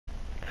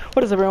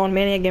What is everyone,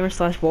 Maniac Gamer /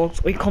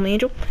 Volks, or you call me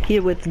Angel,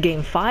 here with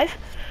Game 5.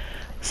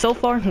 So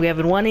far, we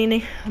haven't won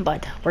any,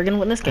 but we're gonna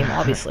win this game,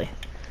 obviously.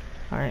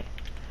 Alright.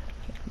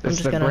 This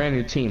is a brand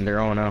new team, they're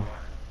 0-0.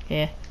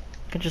 Yeah,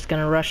 I'm just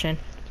gonna rush in.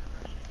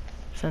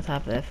 Since I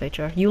have the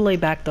FHR. You lay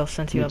back though,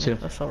 since you have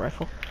an assault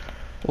rifle.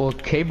 Well,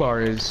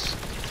 K-Bar is...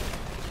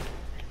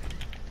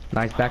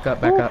 Nice, back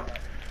up, back up.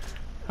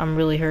 I'm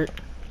really hurt.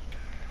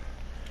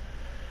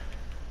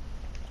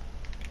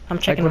 I'm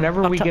checking. Like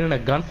whenever we get in a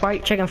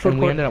gunfight checking food and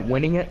court. we ended up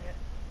winning it,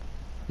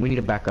 we need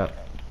to back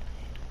up.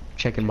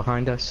 Checking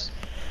behind us.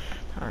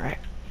 Alright.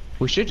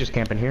 We should just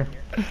camp in here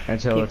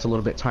until it's a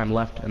little bit time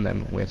left, and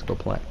then we have to go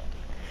play.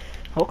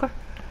 Okay.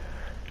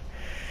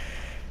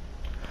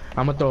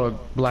 I'm gonna throw a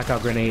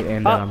blackout grenade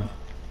and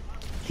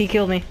he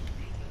killed me.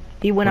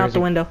 He went out the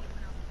window.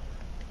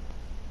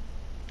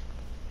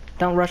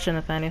 Don't rush in,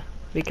 Nathaniel.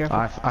 Be careful.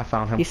 I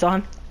found him. You saw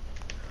him?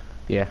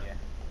 Yeah.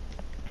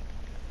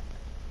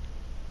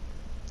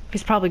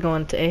 He's probably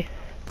going to A.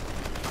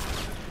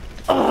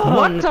 Oh,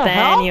 what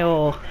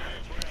Nathaniel. The hell?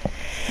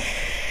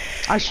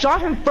 I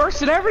shot him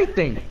first and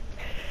everything.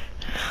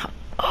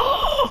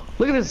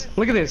 Look at this.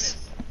 Look at this.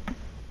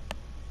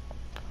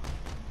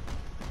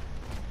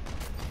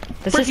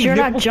 It's just you're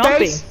not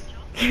jumping.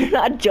 You're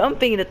not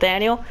jumping,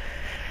 Nathaniel.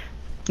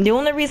 The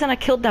only reason I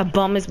killed that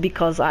bum is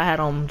because I had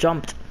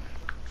jumped.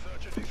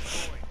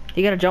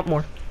 You gotta jump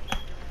more.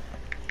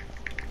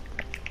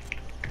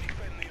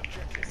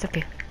 It's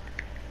okay.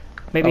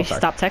 Maybe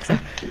stop texting.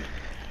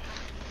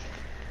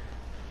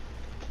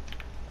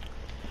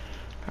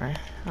 Alright.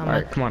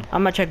 Alright, come on.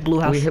 I'm gonna check blue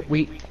house.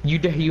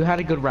 You had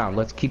a good round.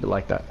 Let's keep it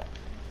like that.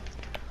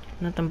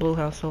 Nothing blue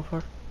house so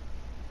far.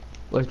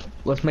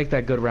 Let's make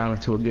that good round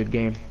into a good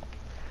game.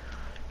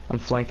 I'm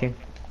flanking.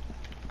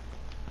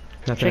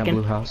 Nothing at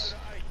blue house.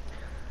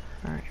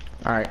 Alright.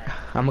 Alright,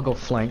 I'm gonna go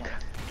flank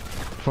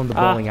from the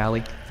bowling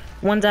alley.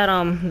 One's at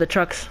the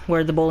trucks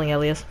where the bowling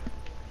alley is.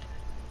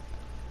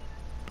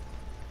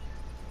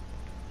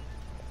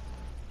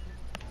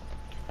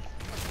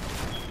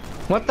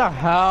 What the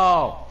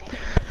hell?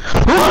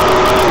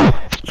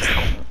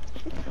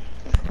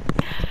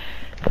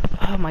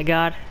 Oh my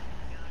god.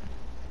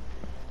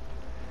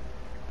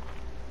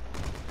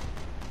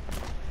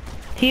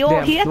 He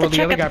had to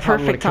check at the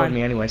perfect time.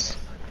 Me anyways.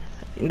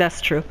 That's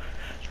true.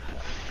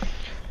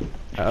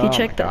 Oh, he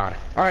checked up.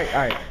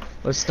 Alright.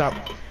 Let's stop.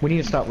 We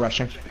need to stop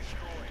rushing.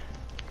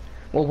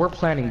 Well, we're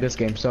planning this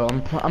game, so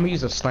I'm gonna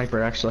use a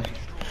sniper actually.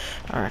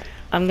 Alright.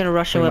 I'm gonna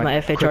rush in with my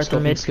FHR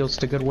through mid. Skills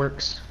to good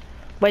works.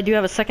 Wait, do you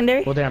have a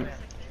secondary? Well, damn.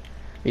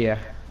 Yeah.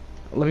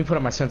 Let me put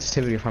up my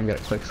sensitivity if I'm good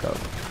at quick scope.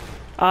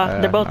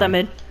 They're both at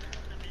mid.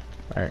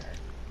 Alright.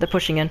 They're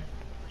pushing in.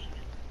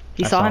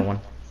 You saw him? One.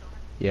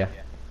 Yeah.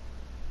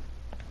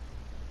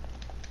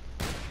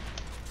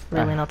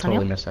 Really, I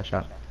totally missed that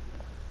shot.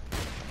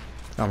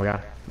 Oh my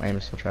god, my aim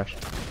is so trash.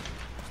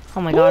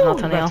 Oh my god,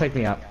 Nathaniel. Take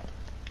me out.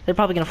 They're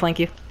probably gonna flank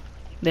you.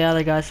 The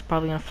other guy's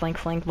probably gonna flank,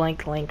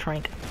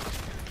 trank.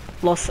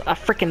 Lost. I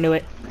freaking knew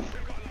it.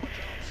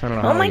 I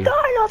don't know oh my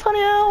god,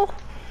 Nathaniel!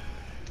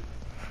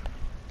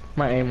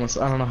 My aim was,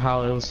 I don't know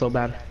how it was so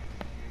bad.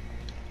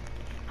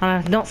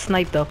 Don't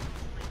snipe though.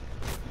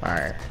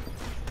 Alright.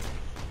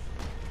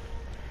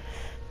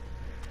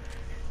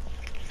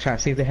 Trying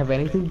to see if they have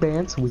anything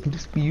banned so we can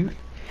dispute.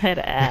 Head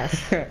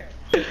ass.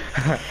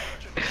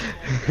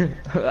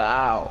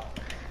 Wow.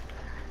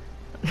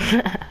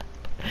 I'm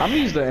gonna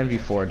use the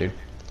MV4, dude.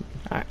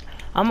 Alright.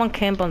 I'm on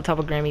camp on top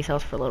of Grammy's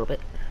house for a little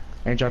bit.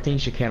 Andrew, I think you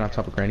should camp on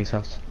top of Granny's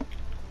house.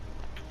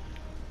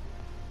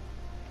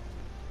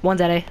 One's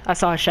at A. I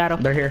saw a shadow.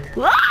 They're here.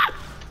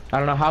 I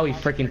don't know how he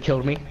freaking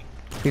killed me.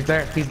 He's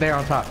there. He's there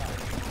on top.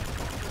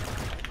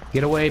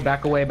 Get away,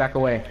 back away, back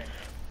away.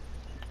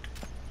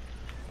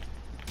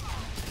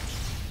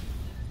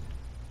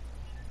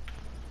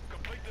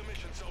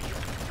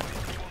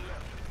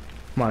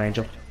 Come on,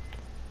 Angel.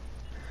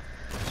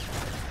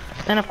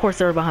 And of course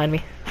they were behind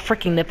me.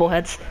 Freaking nipple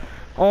heads.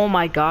 Oh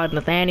my god,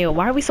 Nathaniel.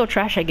 Why are we so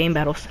trash at game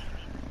battles?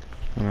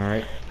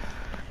 Alright.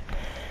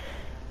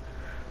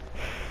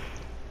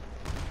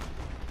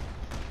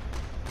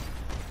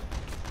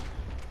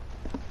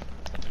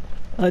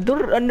 I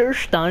don't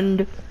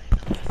understand.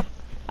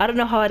 I don't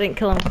know how I didn't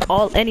kill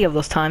him any of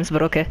those times,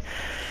 but okay.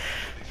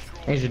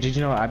 Angel, did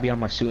you know I'd be on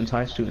my suit and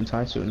tie?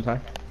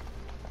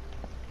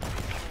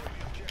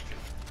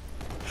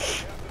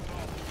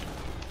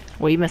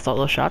 Well, you missed all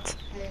those shots.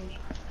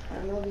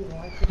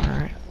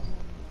 Alright.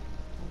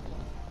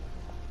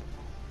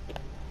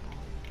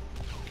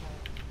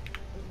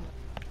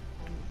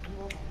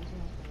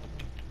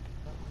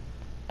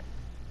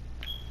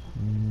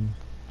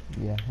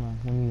 Yeah,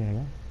 when are you gonna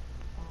go?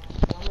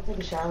 I'm gonna take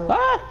a shower,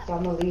 so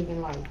I'm gonna leave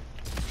in like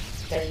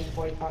 30 to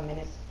 45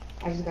 minutes.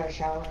 I just got a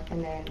shower,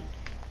 and then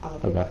I'm gonna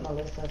pick up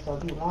Melissa. So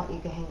if you want, you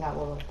can hang out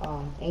with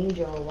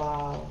Angel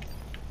while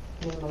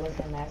me,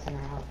 Melissa, and Madison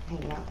are out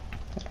hanging out.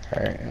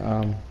 Alright,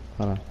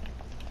 hold on.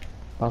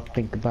 I'll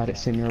think about it,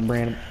 Senor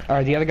Brandon.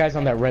 Alright, the other guy's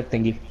on that red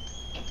thingy.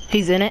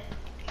 He's in it?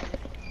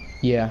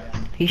 Yeah.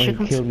 He should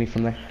killed me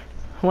from there.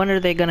 When are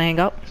they gonna hang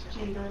up? Did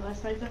you enjoy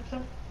last night's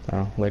episode?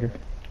 Oh, later.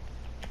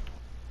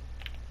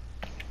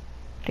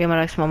 I'm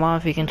gonna ask my mom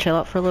if he can chill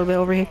out for a little bit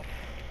over here.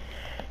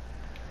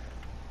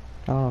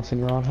 Oh, so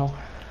you're on hell.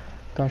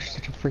 Gosh,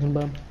 such a freaking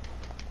bum.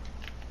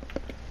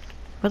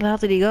 Where the hell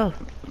did he go?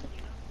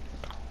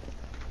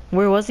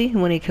 Where was he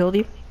when he killed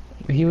you?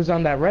 He was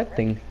on that red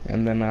thing,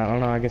 and then I don't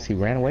know. I guess he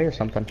ran away or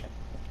something.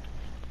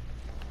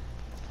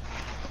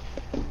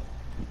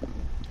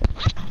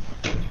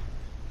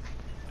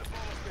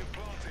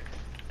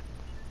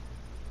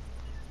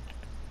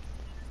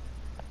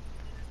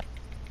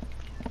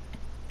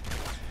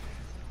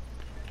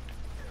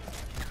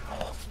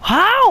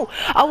 How?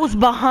 I was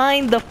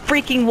behind the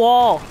freaking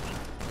wall.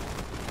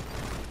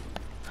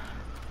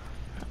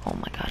 Oh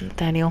my god,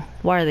 Nathaniel.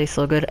 Why are they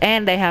so good?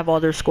 And they have all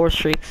their score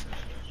streaks.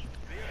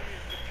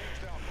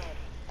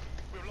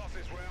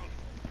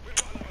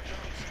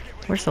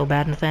 We're so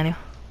bad, Nathaniel.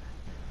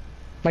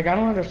 Like, I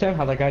don't understand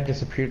how that guy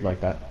disappeared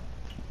like that.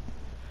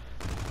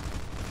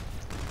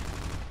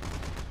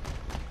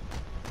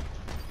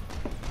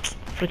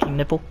 Freaking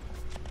nipple.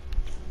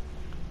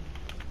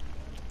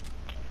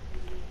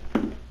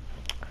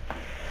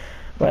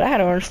 But I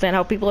don't understand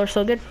how people are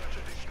so good.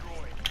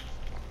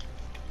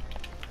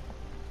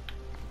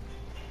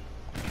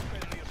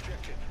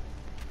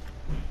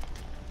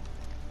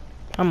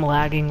 I'm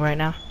lagging right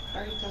now. I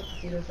already talked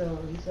to Tito, so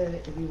he said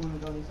if you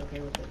want to go, he's okay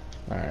with it.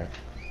 Alright.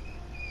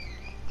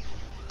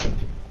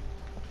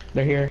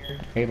 They're here.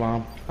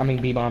 A-bomb. I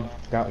mean B-bomb.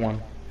 Got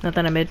one.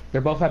 Nothing in mid.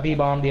 They're both at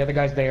B-bomb. The other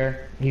guy's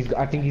there.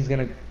 I think he's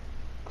gonna...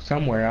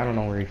 somewhere. I don't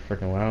know where he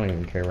freaking went. I don't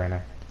even care right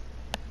now.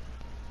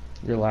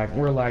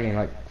 We're lagging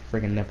like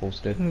freaking nipples,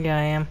 dude. Yeah,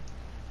 I am.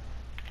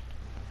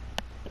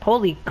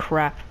 Holy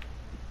crap.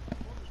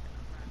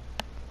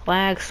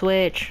 Lag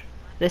switch.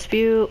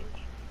 Dispute.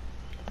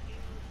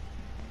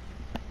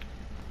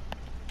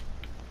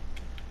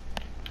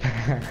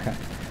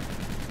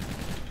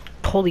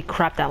 Holy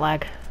crap, that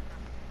lag.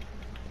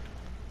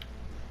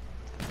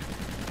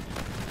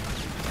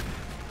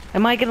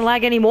 Am I gonna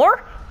lag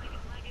anymore?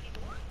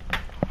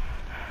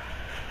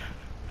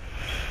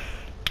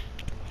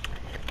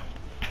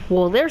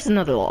 Well, there's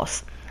another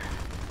loss.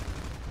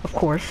 Of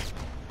course.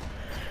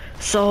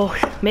 So,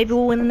 maybe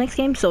we'll win the next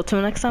game. So,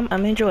 till next time,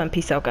 I'm Angel, and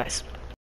peace out, guys.